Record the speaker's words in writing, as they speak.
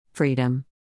Freedom.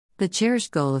 The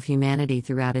cherished goal of humanity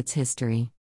throughout its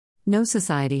history. No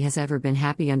society has ever been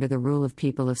happy under the rule of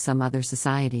people of some other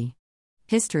society.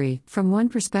 History, from one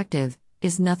perspective,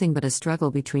 is nothing but a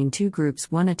struggle between two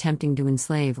groups, one attempting to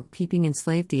enslave or keeping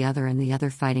enslaved the other, and the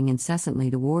other fighting incessantly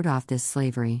to ward off this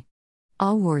slavery.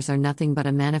 All wars are nothing but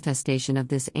a manifestation of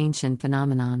this ancient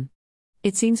phenomenon.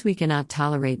 It seems we cannot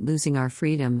tolerate losing our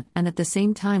freedom, and at the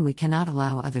same time we cannot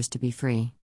allow others to be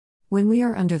free. When we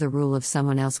are under the rule of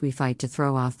someone else, we fight to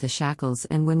throw off the shackles,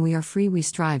 and when we are free, we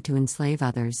strive to enslave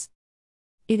others.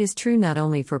 It is true not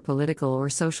only for political or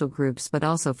social groups but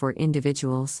also for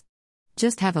individuals.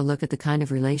 Just have a look at the kind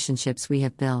of relationships we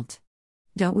have built.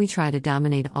 Don't we try to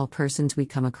dominate all persons we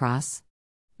come across?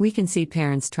 We can see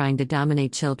parents trying to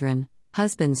dominate children,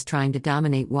 husbands trying to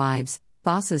dominate wives,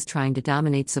 bosses trying to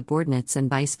dominate subordinates, and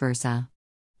vice versa.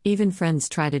 Even friends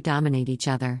try to dominate each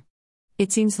other.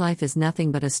 It seems life is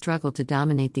nothing but a struggle to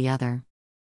dominate the other.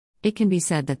 It can be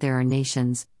said that there are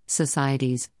nations,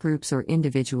 societies, groups, or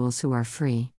individuals who are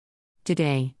free.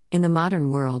 Today, in the modern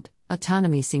world,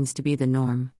 autonomy seems to be the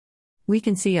norm. We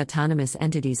can see autonomous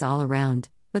entities all around,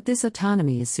 but this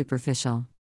autonomy is superficial.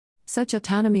 Such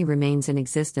autonomy remains in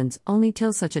existence only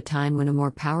till such a time when a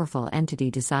more powerful entity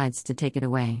decides to take it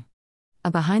away. A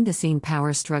behind-the-scene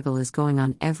power struggle is going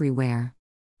on everywhere.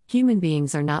 Human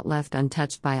beings are not left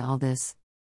untouched by all this.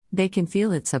 They can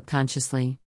feel it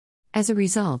subconsciously. As a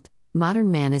result, modern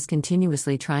man is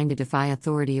continuously trying to defy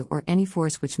authority or any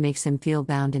force which makes him feel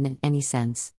bound in any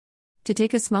sense. To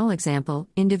take a small example,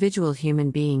 individual human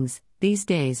beings, these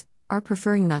days, are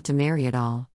preferring not to marry at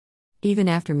all. Even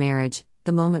after marriage,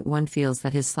 the moment one feels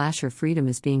that his/her freedom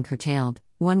is being curtailed,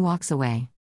 one walks away.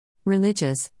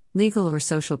 Religious, legal, or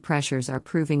social pressures are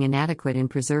proving inadequate in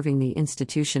preserving the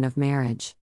institution of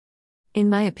marriage. In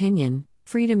my opinion,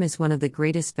 freedom is one of the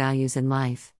greatest values in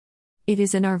life. It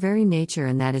is in our very nature,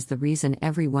 and that is the reason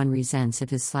everyone resents if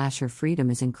his/her freedom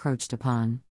is encroached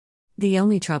upon. The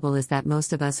only trouble is that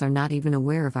most of us are not even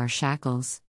aware of our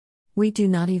shackles. We do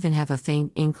not even have a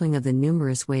faint inkling of the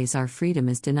numerous ways our freedom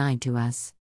is denied to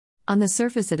us. On the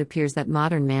surface, it appears that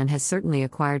modern man has certainly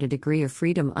acquired a degree of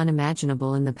freedom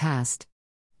unimaginable in the past.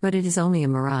 But it is only a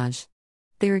mirage.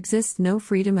 There exists no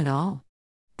freedom at all.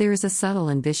 There is a subtle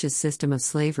and vicious system of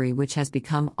slavery which has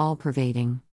become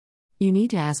all-pervading. You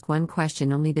need to ask one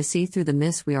question only to see through the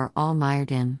mist we are all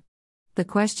mired in. The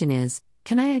question is,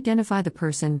 can I identify the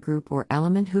person, group, or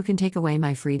element who can take away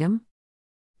my freedom?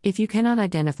 If you cannot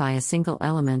identify a single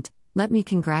element, let me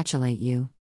congratulate you.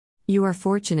 You are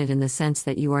fortunate in the sense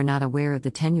that you are not aware of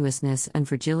the tenuousness and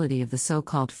fragility of the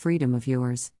so-called freedom of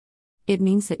yours. It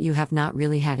means that you have not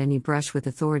really had any brush with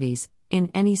authorities, in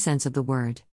any sense of the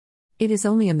word. It is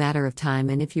only a matter of time,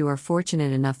 and if you are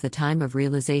fortunate enough, the time of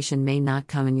realization may not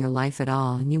come in your life at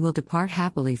all, and you will depart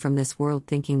happily from this world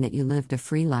thinking that you lived a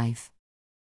free life.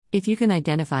 If you can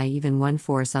identify even one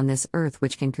force on this earth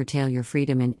which can curtail your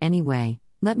freedom in any way,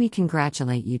 let me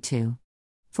congratulate you too.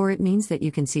 For it means that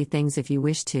you can see things if you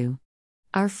wish to.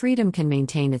 Our freedom can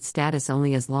maintain its status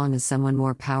only as long as someone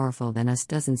more powerful than us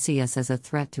doesn't see us as a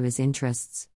threat to his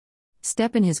interests.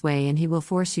 Step in his way and he will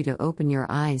force you to open your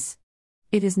eyes.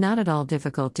 It is not at all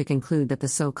difficult to conclude that the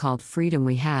so-called freedom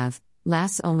we have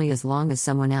lasts only as long as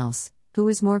someone else, who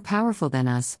is more powerful than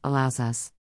us, allows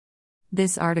us.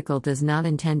 This article does not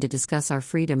intend to discuss our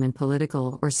freedom in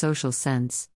political or social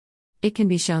sense. It can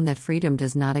be shown that freedom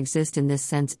does not exist in this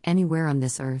sense anywhere on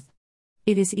this earth.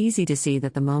 It is easy to see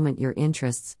that the moment your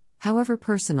interests, however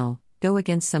personal, go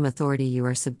against some authority, you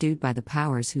are subdued by the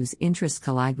powers whose interests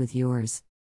collide with yours.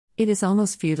 It is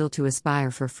almost futile to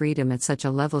aspire for freedom at such a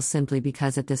level simply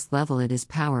because at this level it is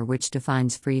power which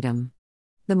defines freedom.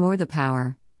 The more the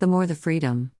power, the more the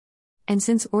freedom. And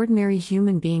since ordinary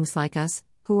human beings like us,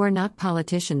 who are not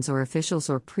politicians or officials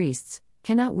or priests,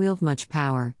 cannot wield much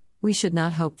power, we should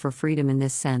not hope for freedom in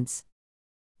this sense.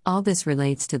 All this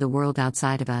relates to the world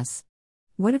outside of us.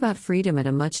 What about freedom at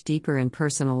a much deeper and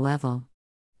personal level?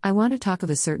 I want to talk of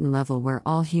a certain level where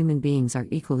all human beings are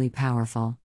equally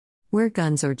powerful. Where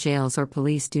guns or jails or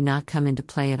police do not come into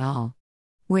play at all.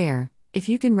 Where, if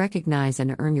you can recognize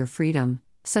and earn your freedom,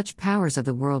 such powers of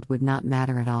the world would not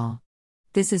matter at all.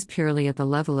 This is purely at the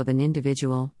level of an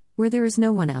individual, where there is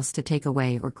no one else to take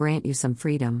away or grant you some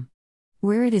freedom.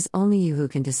 Where it is only you who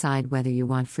can decide whether you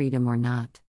want freedom or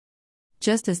not.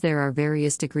 Just as there are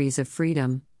various degrees of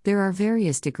freedom, there are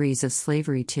various degrees of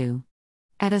slavery too.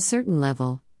 At a certain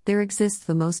level, there exists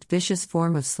the most vicious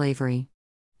form of slavery.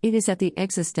 It is at the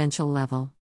existential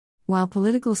level. While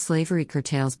political slavery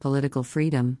curtails political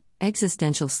freedom,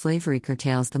 existential slavery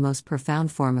curtails the most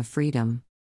profound form of freedom.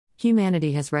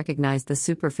 Humanity has recognized the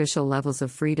superficial levels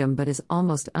of freedom but is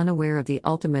almost unaware of the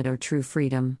ultimate or true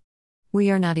freedom. We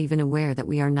are not even aware that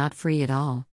we are not free at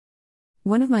all.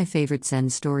 One of my favorite Zen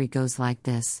story goes like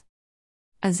this.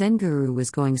 A Zen guru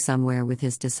was going somewhere with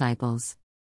his disciples.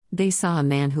 They saw a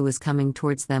man who was coming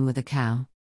towards them with a cow.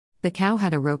 The cow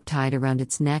had a rope tied around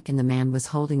its neck and the man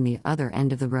was holding the other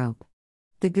end of the rope.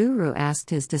 The guru asked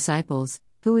his disciples,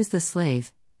 "Who is the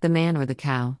slave, the man or the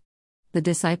cow?" The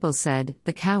disciples said,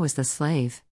 "The cow is the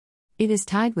slave. It is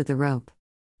tied with the rope.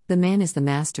 The man is the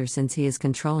master since he is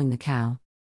controlling the cow."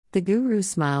 The guru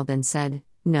smiled and said,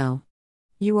 "No.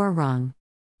 You are wrong.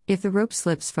 If the rope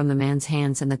slips from the man's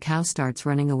hands and the cow starts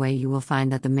running away, you will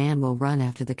find that the man will run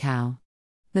after the cow.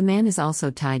 The man is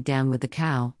also tied down with the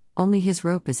cow, only his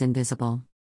rope is invisible.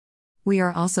 We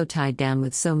are also tied down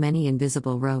with so many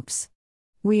invisible ropes.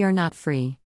 We are not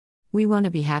free. We want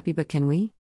to be happy, but can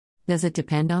we? Does it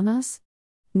depend on us?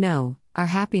 No, our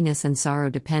happiness and sorrow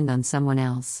depend on someone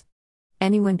else.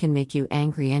 Anyone can make you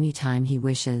angry anytime he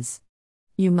wishes.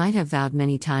 You might have vowed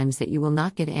many times that you will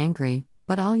not get angry,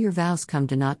 but all your vows come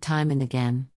to naught time and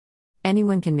again.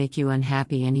 Anyone can make you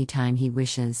unhappy anytime he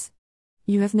wishes.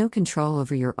 You have no control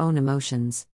over your own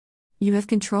emotions. You have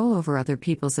control over other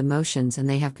people's emotions and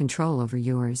they have control over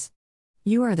yours.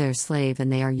 You are their slave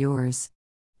and they are yours.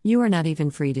 You are not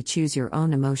even free to choose your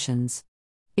own emotions.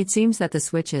 It seems that the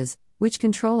switches, which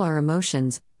control our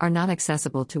emotions, are not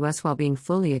accessible to us while being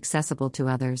fully accessible to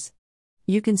others.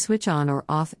 You can switch on or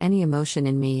off any emotion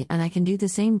in me and I can do the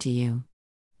same to you.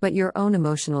 But your own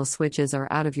emotional switches are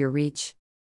out of your reach.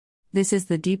 This is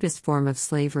the deepest form of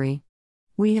slavery.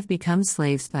 We have become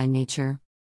slaves by nature.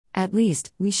 At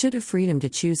least, we should have freedom to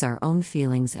choose our own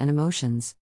feelings and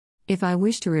emotions. If I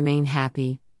wish to remain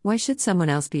happy, why should someone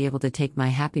else be able to take my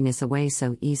happiness away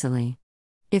so easily?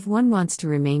 If one wants to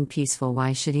remain peaceful,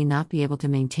 why should he not be able to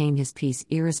maintain his peace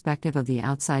irrespective of the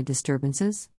outside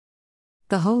disturbances?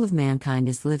 The whole of mankind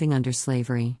is living under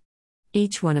slavery.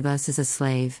 Each one of us is a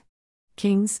slave.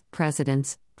 Kings,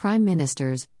 presidents, prime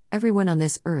ministers, everyone on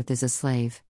this earth is a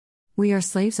slave. We are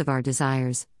slaves of our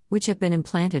desires, which have been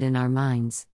implanted in our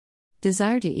minds.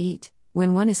 Desire to eat,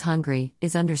 when one is hungry,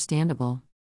 is understandable.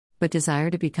 But desire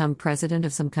to become president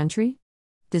of some country?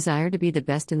 Desire to be the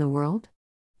best in the world?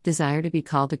 Desire to be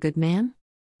called a good man?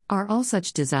 Are all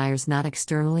such desires not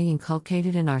externally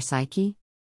inculcated in our psyche?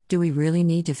 Do we really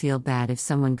need to feel bad if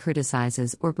someone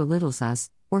criticizes or belittles us,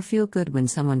 or feel good when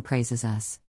someone praises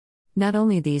us? Not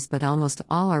only these, but almost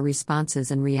all our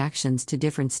responses and reactions to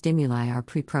different stimuli are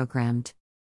pre-programmed.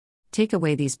 Take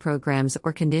away these programs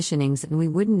or conditionings and we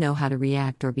wouldn't know how to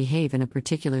react or behave in a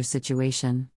particular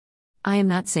situation. I am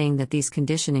not saying that these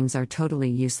conditionings are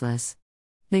totally useless.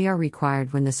 They are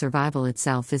required when the survival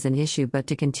itself is an issue, but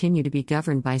to continue to be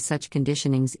governed by such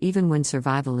conditionings even when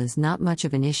survival is not much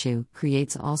of an issue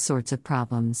creates all sorts of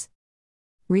problems.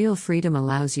 Real freedom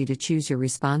allows you to choose your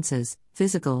responses,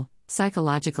 physical,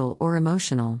 psychological, or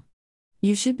emotional.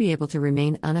 You should be able to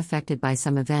remain unaffected by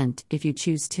some event if you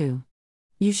choose to.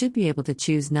 You should be able to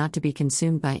choose not to be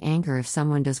consumed by anger if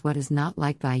someone does what is not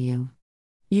liked by you.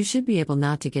 You should be able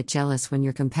not to get jealous when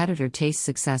your competitor tastes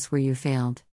success where you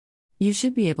failed. You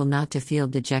should be able not to feel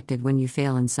dejected when you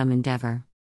fail in some endeavor.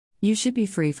 You should be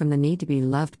free from the need to be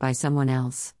loved by someone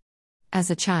else. As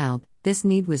a child, this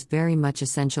need was very much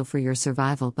essential for your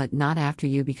survival, but not after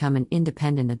you become an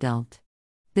independent adult.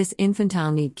 This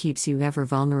infantile need keeps you ever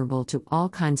vulnerable to all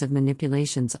kinds of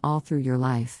manipulations all through your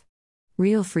life.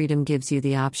 Real freedom gives you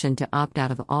the option to opt out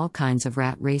of all kinds of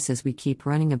rat races we keep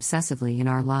running obsessively in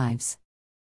our lives.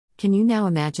 Can you now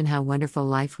imagine how wonderful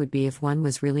life would be if one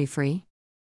was really free?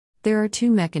 There are two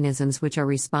mechanisms which are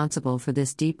responsible for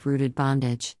this deep-rooted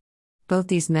bondage. Both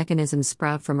these mechanisms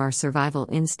sprout from our survival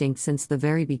instinct since the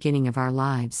very beginning of our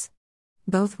lives.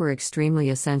 Both were extremely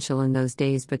essential in those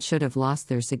days but should have lost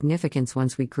their significance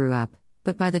once we grew up,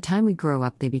 but by the time we grow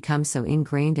up they become so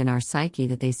ingrained in our psyche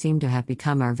that they seem to have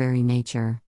become our very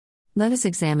nature. Let us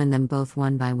examine them both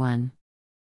one by one.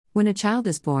 When a child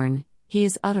is born, he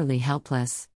is utterly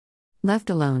helpless. Left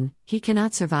alone, he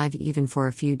cannot survive even for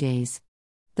a few days.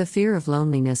 The fear of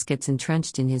loneliness gets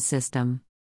entrenched in his system.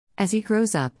 As he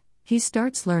grows up, he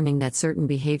starts learning that certain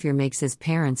behavior makes his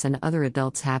parents and other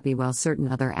adults happy while certain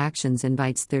other actions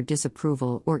invites their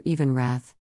disapproval or even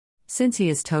wrath. Since he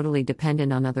is totally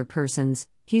dependent on other persons,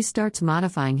 he starts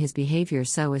modifying his behavior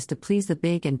so as to please the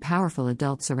big and powerful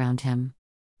adults around him.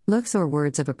 Looks or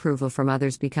words of approval from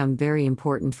others become very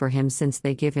important for him since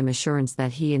they give him assurance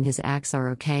that he and his acts are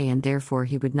okay and therefore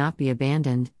he would not be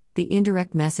abandoned. The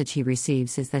indirect message he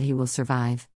receives is that he will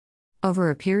survive.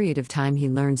 Over a period of time, he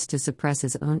learns to suppress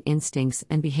his own instincts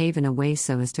and behave in a way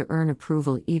so as to earn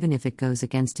approval even if it goes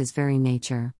against his very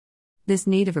nature. This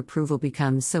need of approval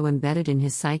becomes so embedded in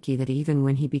his psyche that even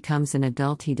when he becomes an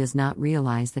adult, he does not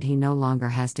realize that he no longer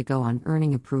has to go on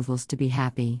earning approvals to be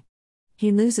happy.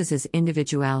 He loses his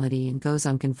individuality and goes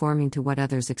on conforming to what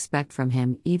others expect from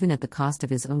him, even at the cost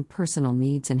of his own personal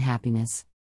needs and happiness.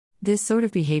 This sort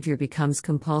of behavior becomes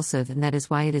compulsive, and that is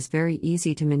why it is very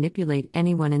easy to manipulate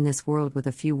anyone in this world with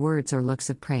a few words or looks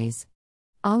of praise.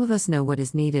 All of us know what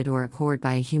is needed or abhorred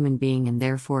by a human being, and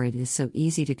therefore it is so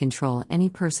easy to control any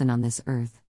person on this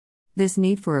earth. This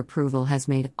need for approval has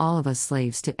made all of us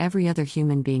slaves to every other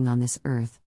human being on this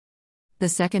earth. The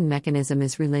second mechanism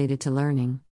is related to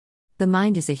learning. The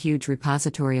mind is a huge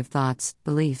repository of thoughts,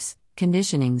 beliefs,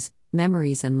 conditionings,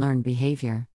 memories, and learned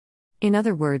behavior. In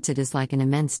other words, it is like an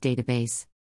immense database.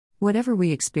 Whatever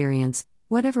we experience,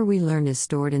 whatever we learn is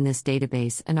stored in this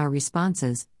database, and our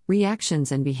responses,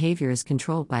 reactions, and behavior is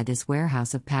controlled by this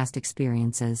warehouse of past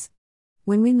experiences.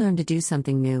 When we learn to do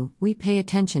something new, we pay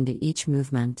attention to each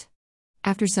movement.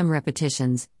 After some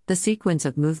repetitions, the sequence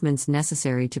of movements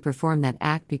necessary to perform that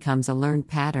act becomes a learned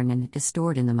pattern, and it is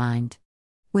stored in the mind.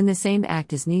 When the same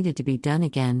act is needed to be done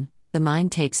again, the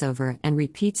mind takes over and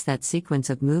repeats that sequence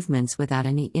of movements without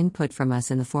any input from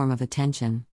us in the form of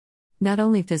attention. Not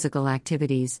only physical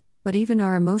activities, but even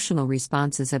our emotional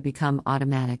responses have become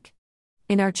automatic.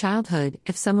 In our childhood,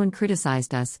 if someone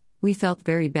criticized us, we felt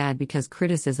very bad because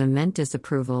criticism meant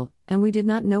disapproval, and we did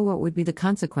not know what would be the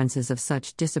consequences of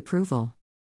such disapproval.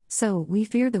 So, we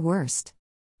feared the worst.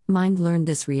 Mind learned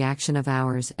this reaction of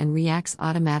ours and reacts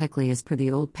automatically as per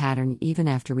the old pattern even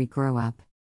after we grow up.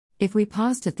 If we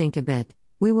pause to think a bit,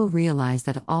 we will realize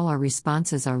that all our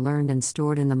responses are learned and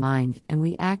stored in the mind, and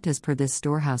we act as per this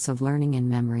storehouse of learning and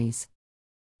memories.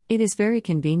 It is very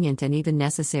convenient and even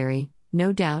necessary,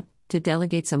 no doubt, to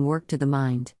delegate some work to the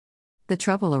mind. The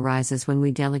trouble arises when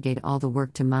we delegate all the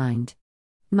work to mind.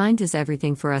 Mind does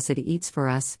everything for us. It eats for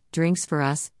us, drinks for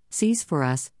us, sees for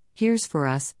us, hears for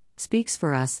us, speaks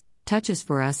for us, touches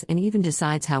for us, and even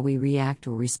decides how we react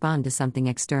or respond to something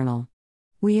external.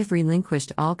 We have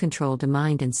relinquished all control to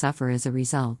mind and suffer as a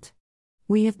result.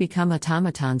 We have become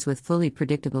automatons with fully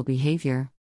predictable behavior.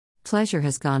 Pleasure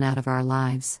has gone out of our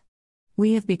lives.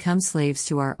 We have become slaves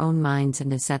to our own minds,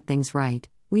 and to set things right,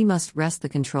 we must wrest the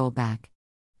control back.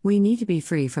 We need to be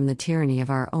free from the tyranny of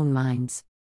our own minds.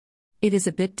 It is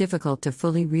a bit difficult to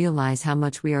fully realize how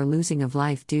much we are losing of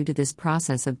life due to this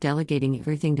process of delegating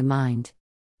everything to mind.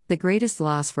 The greatest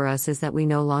loss for us is that we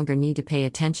no longer need to pay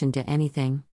attention to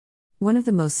anything. One of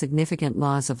the most significant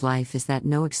laws of life is that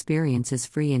no experience is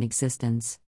free in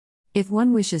existence. If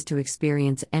one wishes to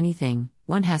experience anything,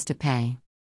 one has to pay.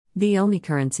 The only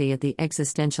currency at the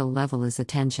existential level is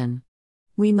attention.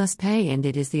 We must pay, and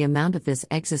it is the amount of this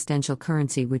existential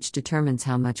currency which determines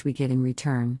how much we get in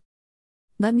return.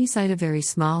 Let me cite a very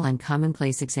small and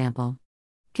commonplace example.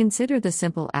 Consider the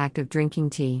simple act of drinking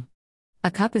tea.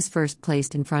 A cup is first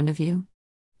placed in front of you.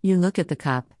 You look at the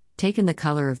cup, take in the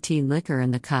color of tea liquor in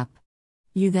the cup.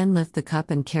 You then lift the cup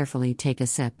and carefully take a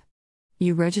sip.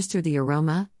 You register the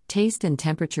aroma, taste, and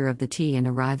temperature of the tea and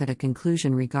arrive at a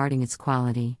conclusion regarding its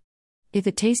quality. If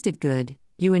it tasted good,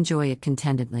 you enjoy it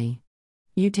contentedly.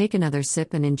 You take another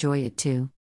sip and enjoy it too.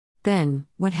 Then,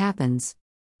 what happens?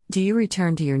 Do you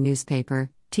return to your newspaper,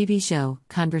 TV show,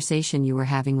 conversation you were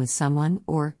having with someone,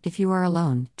 or, if you are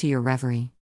alone, to your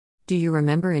reverie? Do you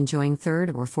remember enjoying third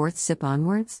or fourth sip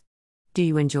onwards? Do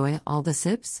you enjoy all the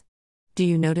sips? Do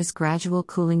you notice gradual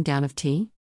cooling down of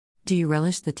tea? Do you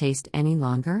relish the taste any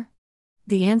longer?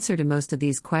 The answer to most of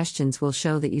these questions will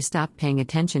show that you stopped paying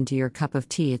attention to your cup of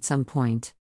tea at some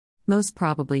point. Most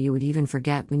probably you would even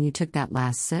forget when you took that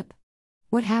last sip.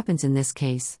 What happens in this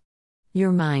case?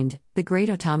 Your mind, the great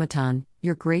automaton,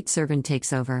 your great servant,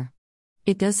 takes over.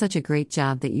 It does such a great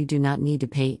job that you do not need to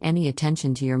pay any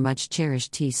attention to your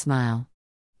much-cherished tea smile.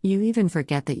 You even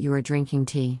forget that you are drinking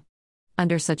tea.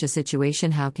 Under such a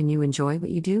situation, how can you enjoy what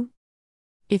you do?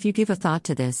 If you give a thought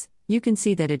to this, you can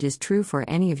see that it is true for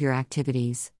any of your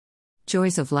activities.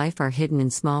 Joys of life are hidden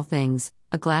in small things: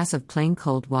 a glass of plain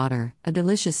cold water, a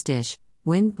delicious dish,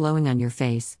 wind blowing on your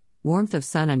face, warmth of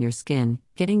sun on your skin,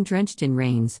 getting drenched in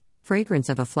rains, fragrance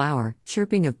of a flower,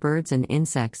 chirping of birds and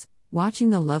insects, watching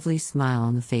the lovely smile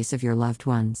on the face of your loved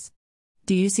ones.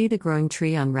 Do you see the growing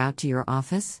tree en route to your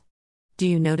office? Do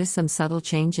you notice some subtle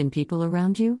change in people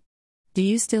around you? Do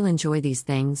you still enjoy these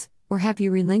things, or have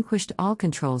you relinquished all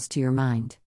controls to your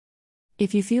mind?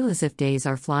 If you feel as if days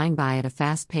are flying by at a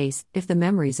fast pace, if the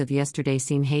memories of yesterday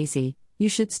seem hazy, you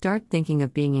should start thinking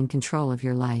of being in control of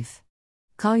your life.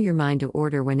 Call your mind to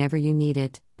order whenever you need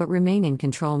it, but remain in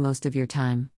control most of your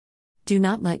time. Do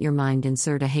not let your mind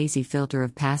insert a hazy filter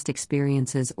of past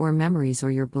experiences or memories or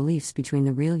your beliefs between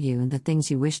the real you and the things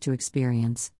you wish to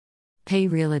experience. Pay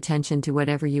real attention to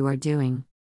whatever you are doing.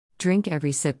 Drink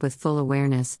every sip with full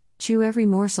awareness, chew every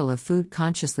morsel of food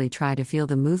consciously, try to feel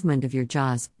the movement of your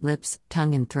jaws, lips,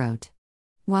 tongue and throat.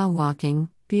 While walking,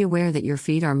 be aware that your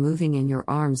feet are moving and your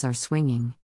arms are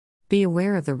swinging. Be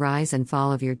aware of the rise and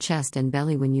fall of your chest and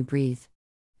belly when you breathe.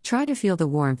 Try to feel the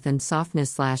warmth and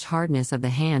softness/hardness of the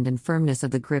hand and firmness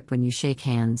of the grip when you shake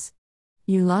hands.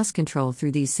 You lost control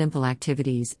through these simple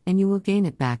activities, and you will gain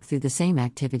it back through the same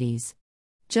activities.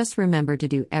 Just remember to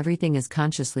do everything as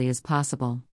consciously as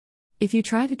possible. If you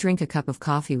try to drink a cup of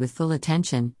coffee with full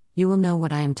attention, you will know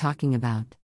what I am talking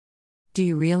about. Do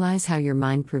you realize how your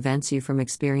mind prevents you from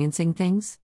experiencing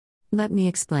things? Let me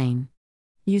explain.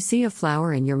 You see a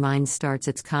flower and your mind starts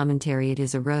its commentary. It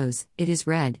is a rose, it is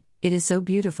red, it is so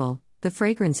beautiful, the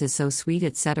fragrance is so sweet,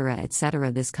 etc.,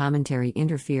 etc. This commentary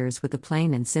interferes with the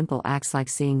plain and simple acts like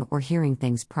seeing or hearing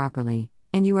things properly,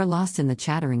 and you are lost in the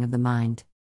chattering of the mind.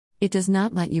 It does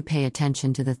not let you pay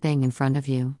attention to the thing in front of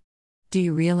you. Do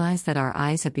you realize that our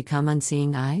eyes have become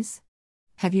unseeing eyes?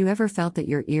 Have you ever felt that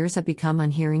your ears have become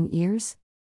unhearing ears?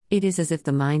 It is as if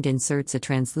the mind inserts a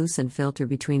translucent filter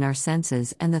between our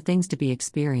senses and the things to be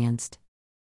experienced.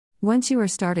 Once you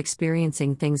start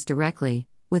experiencing things directly,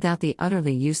 without the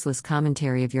utterly useless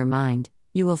commentary of your mind,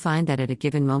 you will find that at a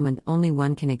given moment only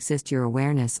one can exist: your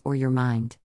awareness or your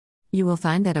mind. You will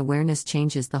find that awareness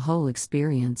changes the whole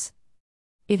experience.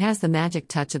 It has the magic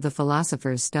touch of the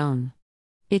philosopher's stone.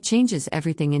 It changes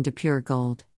everything into pure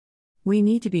gold. We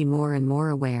need to be more and more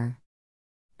aware.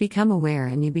 Become aware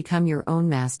and you become your own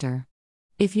master.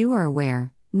 If you are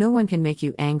aware, no one can make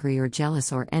you angry or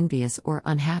jealous or envious or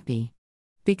unhappy.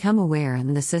 Become aware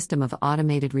and the system of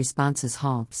automated responses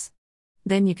halts.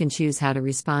 Then you can choose how to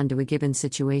respond to a given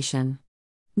situation.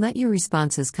 Let your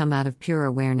responses come out of pure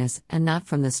awareness and not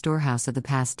from the storehouse of the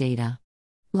past data.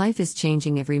 Life is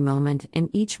changing every moment, and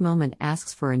each moment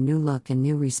asks for a new look and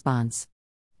new response.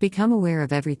 Become aware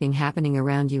of everything happening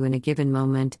around you in a given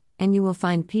moment, and you will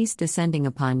find peace descending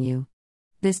upon you.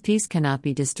 This peace cannot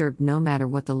be disturbed no matter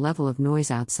what the level of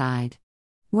noise outside.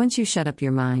 Once you shut up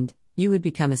your mind, you would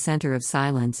become a center of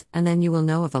silence, and then you will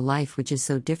know of a life which is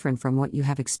so different from what you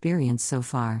have experienced so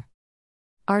far.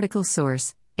 Article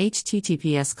source: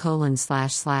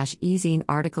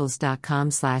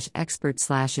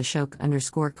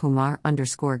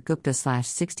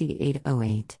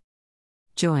 https://ezinearticles.com/expert/ashok_kumar_gupta/6808.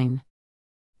 Join.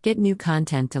 Get new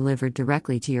content delivered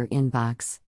directly to your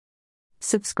inbox.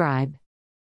 Subscribe.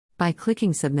 By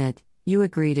clicking submit, you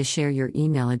agree to share your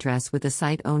email address with the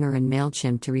site owner and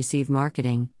MailChimp to receive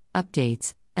marketing,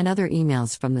 updates, and other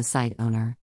emails from the site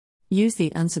owner. Use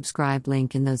the unsubscribe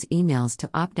link in those emails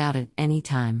to opt out at any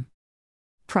time.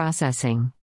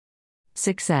 Processing.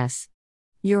 Success.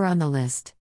 You're on the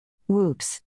list.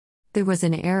 Whoops. There was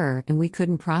an error and we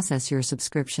couldn't process your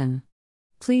subscription.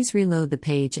 Please reload the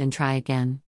page and try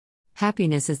again.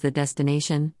 Happiness is the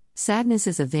destination, sadness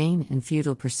is a vain and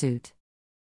futile pursuit.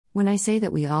 When I say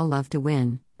that we all love to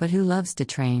win, but who loves to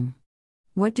train?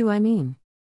 What do I mean?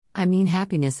 I mean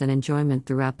happiness and enjoyment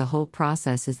throughout the whole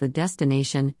process is the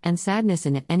destination, and sadness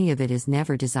in any of it is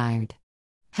never desired.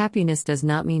 Happiness does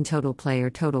not mean total play or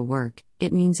total work,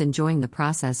 it means enjoying the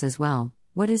process as well.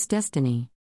 What is destiny?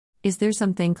 Is there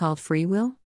something called free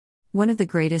will? One of the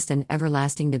greatest and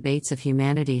everlasting debates of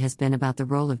humanity has been about the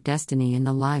role of destiny in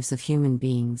the lives of human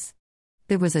beings.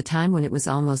 There was a time when it was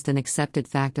almost an accepted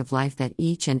fact of life that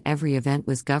each and every event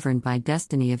was governed by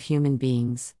destiny of human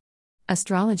beings.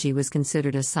 Astrology was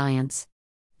considered a science.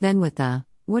 Then with the,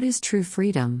 what is true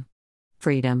freedom?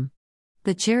 Freedom.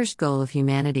 The cherished goal of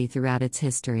humanity throughout its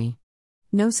history.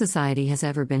 No society has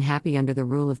ever been happy under the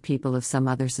rule of people of some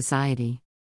other society.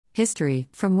 History,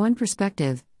 from one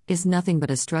perspective, is nothing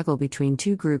but a struggle between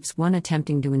two groups, one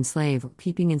attempting to enslave or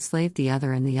keeping enslaved the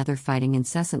other, and the other fighting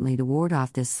incessantly to ward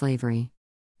off this slavery.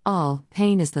 All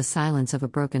pain is the silence of a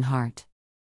broken heart.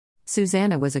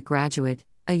 Susanna was a graduate,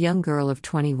 a young girl of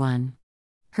 21.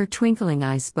 Her twinkling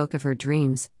eyes spoke of her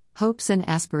dreams, hopes and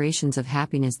aspirations of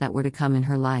happiness that were to come in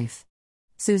her life.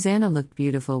 Susanna looked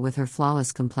beautiful with her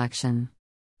flawless complexion.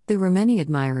 There were many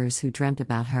admirers who dreamt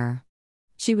about her.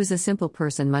 She was a simple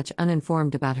person, much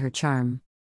uninformed about her charm.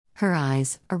 Her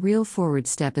eyes, a real forward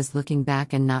step, is looking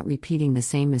back and not repeating the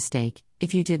same mistake.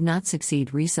 If you did not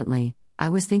succeed recently, I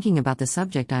was thinking about the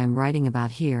subject I am writing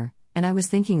about here, and I was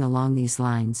thinking along these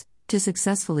lines: to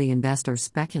successfully invest or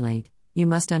speculate, you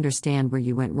must understand where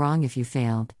you went wrong if you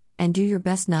failed, and do your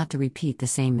best not to repeat the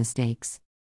same mistakes.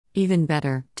 Even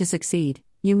better, to succeed,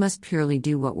 You must purely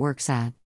do what works at